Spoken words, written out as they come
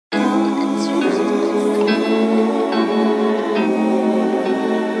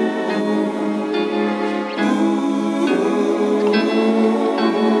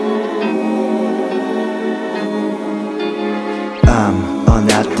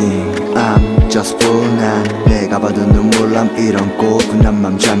nothing I'm just 불난 내가 봐도 눈물남 이런 고분한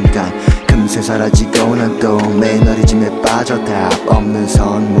맘 잠깐 금세 사라지고 난 또 매너리즘에 빠져 답 없는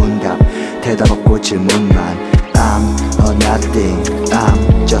선문답 대답 없고 질문만 I'm a nothing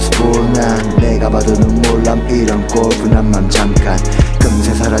I'm just 불난 내가 봐도 눈물남 이런 고분한 맘 잠깐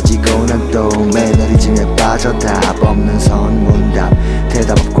금세 사라지고 난 또 매너리즘에 빠져 답 없는 선문답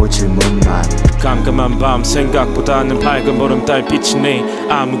대답 없고 질문만 깜깜한 밤 생각보다는 밝은 보름달 비치네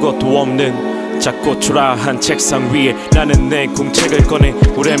아무것도 없는 작고 초라한 책상 위에 나는 내 궁책을 꺼내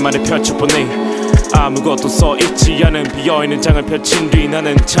오랜만에 펼쳐보네 아무것도 써있지 않은 비어있는 장을 펼친 뒤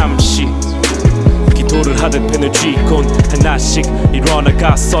나는 잠시 기도를 하듯 펜을 쥐곤 하나씩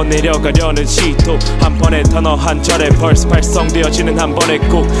이뤄나가 써 내려가려는 시도 한 번에 단어 한 절에 벌써 발성되어지는 한 번에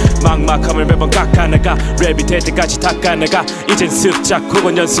꼭 막막함을 매번 깎아나가 랩이 될 때까지 닦아나가 이젠 습작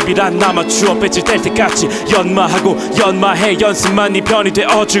혹은 연습이란 아마추어 배칠 될 때까지 연마하고 연마해 연습만 네 편이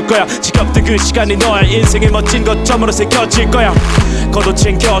되어줄 거야 지겹던 그 시간이 너의 인생의 멋진 거점으로 새겨질 거야 걷어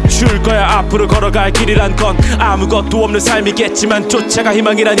챙겨줄 거야 앞으로 걸어갈 길이란 건 아무것도 없는 삶이겠지만 쫓아가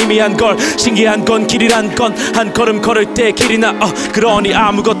희망이란 희미한 걸 신기한 건 길이란 건 한 걸음 걸을 때 길이 나 그러니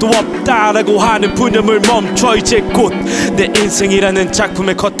아무것도 없다라고 하는 분념을 멈춰 이제 곧 내 인생이라는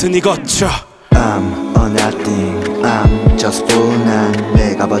작품의 커튼이 걷혀 I'm a nothing I'm just 불난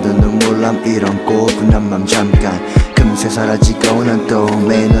내가 봐도 눈물남 이런 고분한 맘 잠깐 금세 사라지고 난 또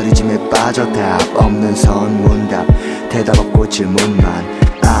매너리즘에 빠져 답 없는 선문답 대답 없고 질문만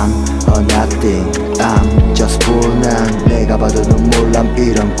I'm a nothing I'm just 불난 내가 봐도 눈물남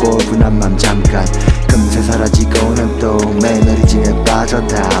이런 고분한 맘 잠깐 금세 사라지고 난 또 매너리즘에 빠져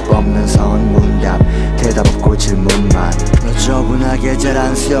답 없는 선문답 대답 없고 질문만 너저분하게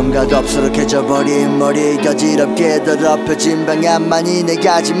자란 수염과 덥수룩해져 버린 머리 어지럽게 더럽혀진 방향만이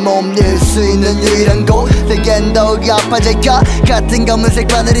내가 아직 못 낼 수 있는 유일한 곳 내겐 더욱 아파질 것 같은 검은색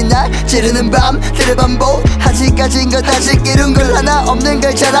바늘이 날 찌르는 밤들의 반복 아직까진 것 아직 이룬 걸 하나 없는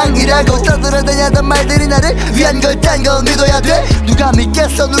걸 자랑이라고 떠들어다녔던 말들이 나를 위한 걸 딴 건 믿어야 돼 누가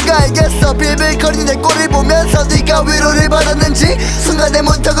믿겠어 누가 알겠어 빌빌거리는 내 꼴을 보면서 네가 위로를 받았는지 순간의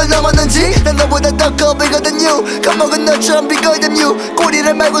문턱을 넘었는지 난 너보다 더 겁이거든요 겁먹은 너처럼 비거든요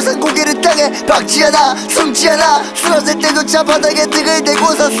꼬리를 말고선 고개를 땅에 박지 않아 숨지 않아 쓰러질 때조차 바닥에 등을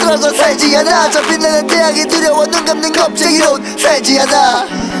대고서 쓰러져 살지 않아 저 빛나는 태양이 두려워 눈 감는 겁쟁이론 살지 않아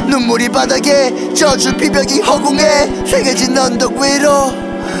눈물이 바닥에 젖은 비벽이 허공에 새겨진 언덕 위로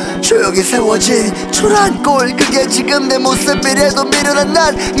조용히 세워진 초라한 꼴 그게 지금 내 모습이래도 미련한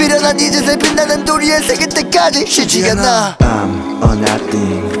난 미련한 이 짓에 빛나는 도리에 새길 때까지 쉬지 않아 I'm a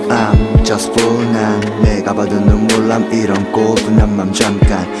nothing I'm just 불난 내가 봐도 눈물남 이런 고분한 맘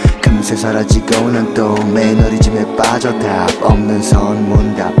잠깐 금세 사라지고 난 또 매너리즘에 빠져 답 없는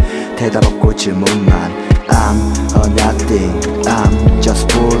선문답 대답 없고 질문만 I'm a nothing I'm just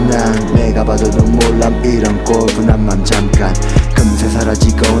불난 내가 봐도 눈물남 이런 고분한 맘 잠깐 금세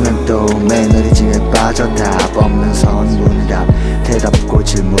사라지고 난 또 매너리즘에 빠져 답 없는 선문답 대답 없고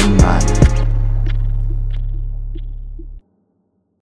질문만